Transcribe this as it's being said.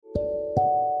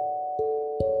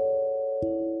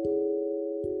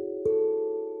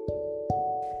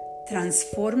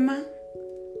Transforma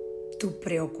tu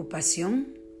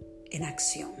preocupación en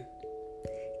acción.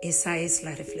 Esa es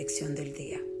la reflexión del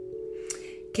día.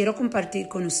 Quiero compartir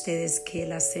con ustedes que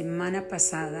la semana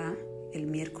pasada, el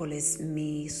miércoles,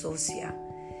 mi socia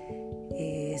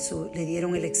le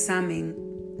dieron el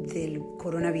examen del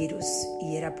coronavirus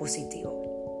y era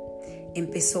positivo.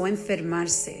 Empezó a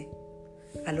enfermarse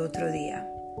al otro día.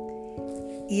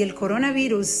 Y el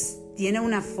coronavirus tiene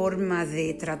una forma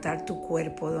de tratar tu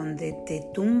cuerpo donde te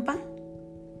tumba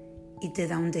y te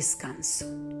da un descanso.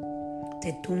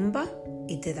 Te tumba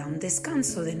y te da un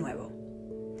descanso de nuevo.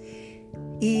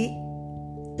 Y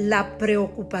la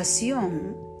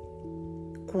preocupación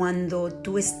cuando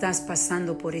tú estás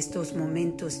pasando por estos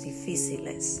momentos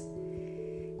difíciles,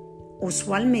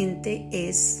 usualmente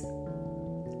es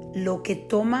lo que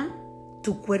toma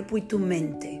tu cuerpo y tu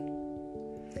mente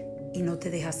y no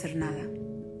te deja hacer nada.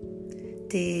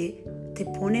 Te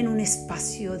pone en un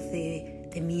espacio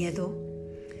de miedo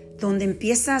donde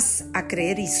empiezas a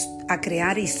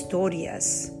crear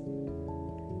historias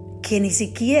que ni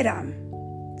siquiera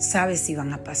sabes si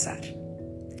van a pasar.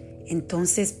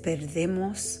 Entonces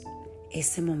perdemos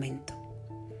ese momento.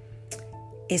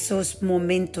 Esos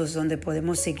momentos donde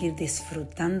podemos seguir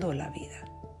disfrutando la vida.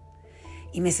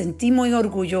 Y me sentí muy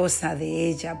orgullosa de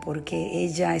ella porque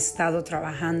ella ha estado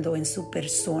trabajando en su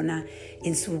persona,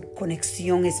 en su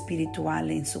conexión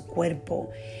espiritual, en su cuerpo.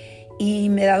 Y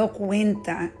me he dado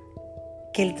cuenta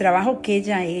que el trabajo que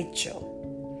ella ha hecho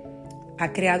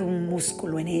ha creado un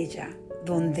músculo en ella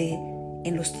donde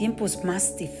en los tiempos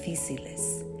más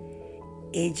difíciles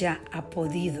ella ha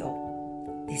podido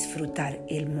disfrutar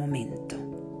el momento.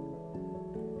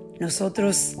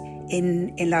 Nosotros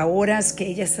en las horas que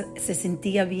ella se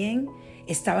sentía bien,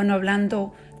 estaban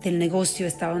hablando del negocio,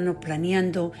 estaban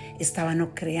planeando,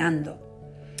 estaban creando.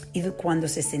 Y cuando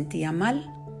se sentía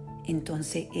mal,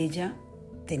 entonces ella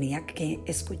tenía que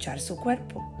escuchar su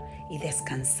cuerpo y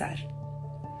descansar.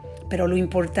 Pero lo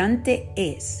importante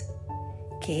es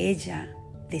que ella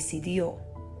decidió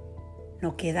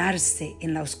no quedarse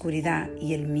en la oscuridad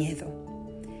y el miedo.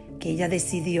 Que ella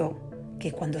decidió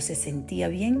que cuando se sentía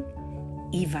bien,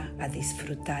 iba a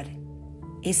disfrutar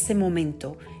ese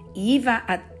momento y iba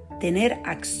a tener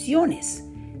acciones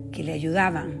que le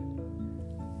ayudaban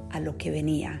a lo que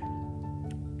venía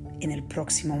en el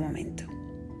próximo momento.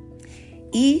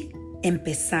 Y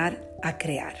empezar a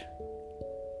crear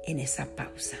en esa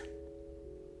pausa.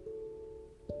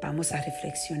 Vamos a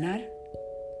reflexionar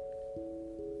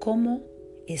cómo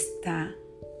está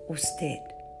usted,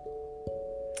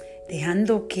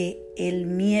 dejando que el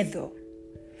miedo,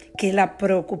 que la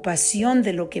preocupación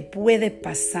de lo que puede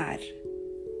pasar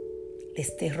le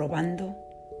esté robando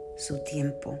su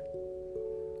tiempo.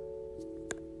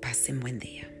 Pasen buen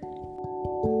día.